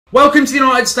Welcome to the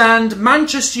United Stand.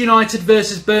 Manchester United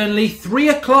versus Burnley, 3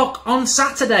 o'clock on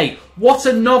Saturday. What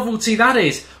a novelty that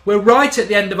is. We're right at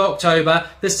the end of October.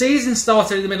 The season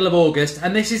started in the middle of August,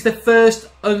 and this is the first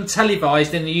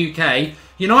untelevised in the UK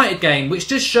United game, which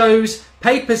just shows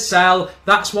papers sell.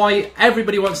 That's why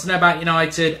everybody wants to know about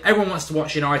United. Everyone wants to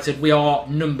watch United. We are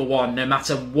number one, no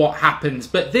matter what happens.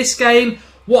 But this game,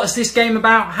 what's this game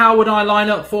about? How would I line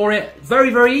up for it? Very,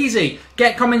 very easy.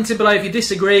 Get commented below if you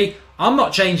disagree. I'm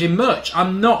not changing much.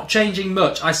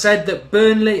 I said that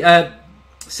Burnley,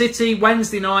 City,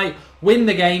 Wednesday night, win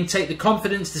the game, take the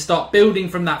confidence to start building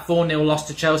from that 4-0 loss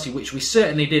to Chelsea, which we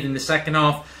certainly did in the second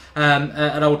half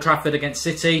at Old Trafford against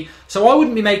City. So I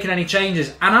wouldn't be making any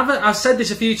changes. And I've said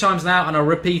this a few times now, and I'll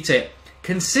repeat it.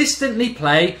 Consistently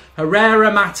play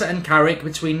Herrera, Mata and Carrick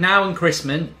between now and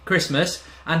Christmas,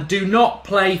 and do not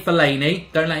play Fellaini.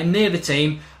 Don't let him near the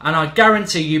team. And I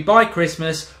guarantee you, by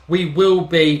Christmas, we will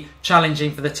be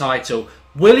challenging for the title.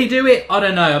 Will he do it? I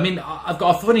don't know. I mean, I've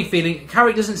got a funny feeling.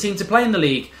 Carrick doesn't seem to play in the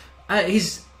league.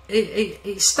 It's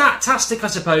stat-tastic, I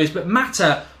suppose. But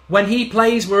Mata, when he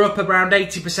plays, we're up around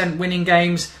 80% winning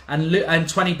games and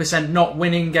 20% not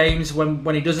winning games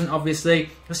when he doesn't, obviously.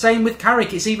 The same with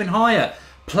Carrick. It's even higher.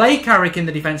 Play Carrick in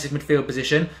the defensive midfield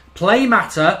position. Play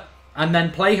Mata. And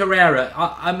then play Herrera.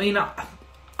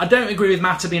 I don't agree with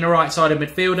Mata being a right-sided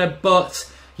midfielder, but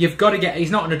you've got to get...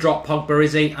 He's not going to drop Pogba,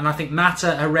 is he? And I think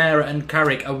Mata, Herrera and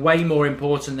Carrick are way more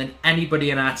important than anybody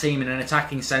in our team in an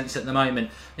attacking sense at the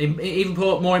moment. Even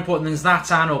more important than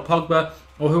Zlatan or Pogba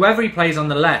or whoever he plays on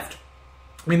the left.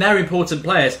 I mean, they're important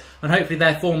players, and hopefully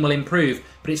their form will improve.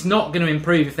 But it's not going to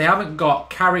improve if they haven't got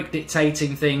Carrick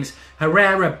dictating things,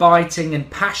 Herrera biting and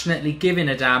passionately giving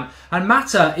a damn. And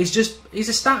Mata is he's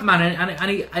a stat man,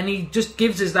 and he just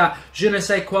gives us that je ne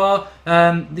sais quoi,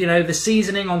 the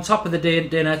seasoning on top of the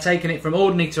dinner, taking it from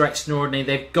ordinary to extraordinary.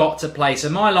 They've got to play. So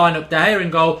my lineup, De Gea in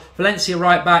goal, Valencia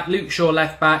right back, Luke Shaw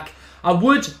left back. I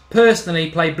would personally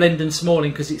play Blind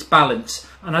Smalling because it's balance.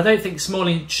 And I don't think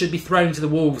Smalling should be thrown to the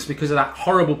wolves because of that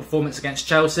horrible performance against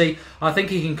Chelsea. I think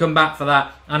he can come back for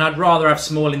that. And I'd rather have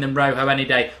Smalling than Rojo any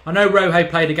day. I know Rojo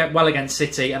played well against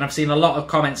City. And I've seen a lot of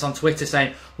comments on Twitter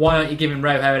saying, why aren't you giving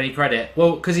Rojo any credit?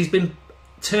 Well, because he's been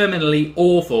terminally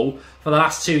awful for the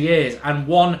last 2 years. And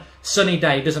one sunny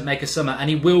day doesn't make a summer. And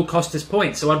he will cost us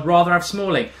points. So I'd rather have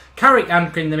Smalling. Carrick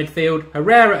anchoring the midfield.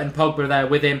 Herrera and Pogba there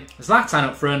with him. Zlatan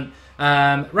up front.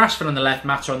 Rashford on the left,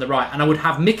 Mata on the right, and I would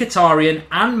have Mkhitaryan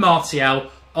and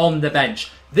Martial on the bench.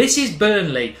 This is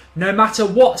Burnley. No matter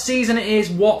what season it is,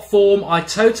 what form, I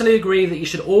totally agree that you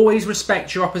should always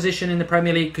respect your opposition in the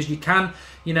Premier League because you can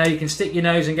stick your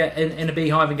nose and get in a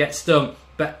beehive and get stung.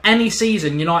 But any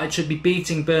season, United should be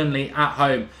beating Burnley at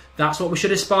home. That's what we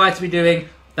should aspire to be doing.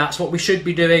 That's what we should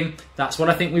be doing. That's what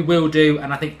I think we will do.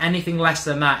 And I think anything less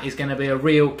than that is going to be a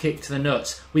real kick to the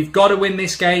nuts. We've got to win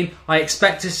this game. I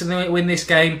expect us to win this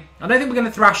game. I don't think we're going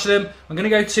to thrash them. I'm going to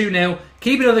go 2-0.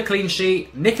 Keep another clean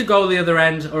sheet. Nick a goal the other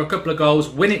end or a couple of goals.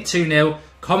 Win it 2-0.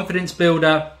 Confidence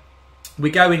builder. We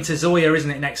go into Zoya,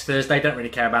 isn't it, next Thursday? Don't really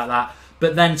care about that.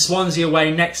 But then Swansea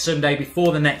away next Sunday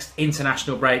before the next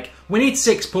international break. We need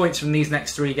 6 points from these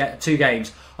next 2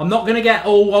 games. I'm not going to get,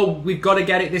 we've got to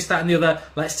get it, this, that and the other.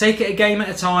 Let's take it a game at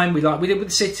a time. We did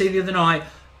with City the other night.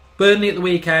 Burnley at the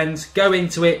weekend. Go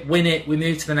into it, win it. We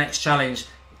move to the next challenge.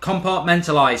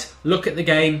 Compartmentalise. Look at the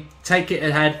game. Take it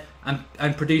ahead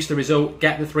and produce the result.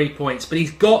 Get the 3 points. But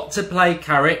he's got to play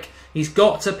Carrick. He's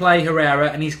got to play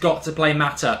Herrera. And he's got to play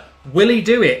Mata. Will he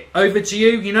do it? Over to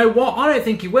you. You know what? I don't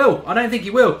think he will.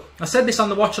 I said this on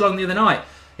the watch-along the other night.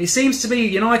 It seems to be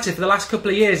United for the last couple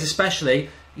of years especially.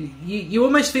 You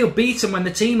almost feel beaten when the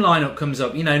team lineup comes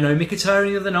up. No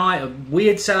Mkhitaryan the other night,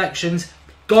 weird selections.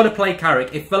 Got to play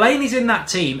Carrick. If Fellaini's in that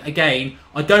team again,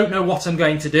 I don't know what I'm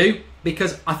going to do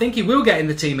because I think he will get in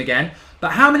the team again.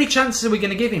 But how many chances are we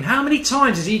going to give him? How many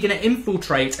times is he going to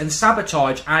infiltrate and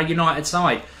sabotage our United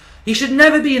side? He should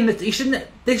never be in the...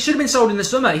 They should have been sold in the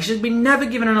summer. He should be never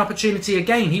given an opportunity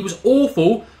again. He was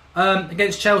awful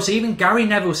against Chelsea. Even Gary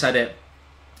Neville said it.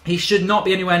 He should not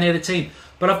be anywhere near the team.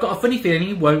 But I've got a funny feeling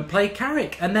he won't play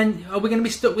Carrick. And then are we going to be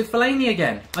stuck with Fellaini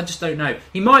again? I just don't know.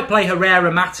 He might play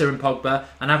Herrera, Mata and Pogba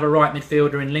and have a right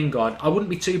midfielder in Lingard. I wouldn't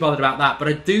be too bothered about that. But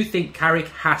I do think Carrick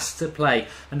has to play.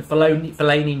 And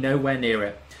Fellaini nowhere near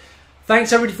it.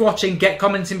 Thanks everybody for watching. Get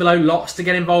commenting below. Lots to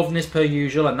get involved in this per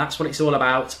usual. And that's what it's all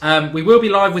about. We will be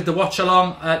live with the watch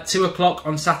along at 2 o'clock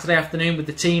on Saturday afternoon with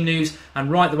the team news.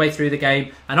 And right the way through the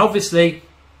game. And obviously,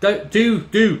 don't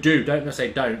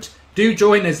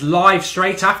join us live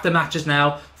straight after matches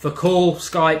now for call,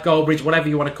 Skype, Goldbridge, whatever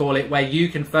you want to call it, where you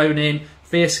can phone in,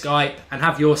 via Skype and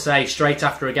have your say straight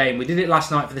after a game. We did it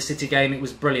last night for the City game. It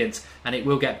was brilliant, and it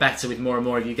will get better with more and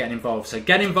more of you getting involved. So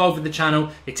get involved with the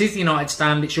channel. It is the United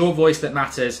Stand. It's your voice that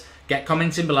matters. Get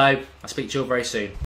commenting below. I'll speak to you all very soon.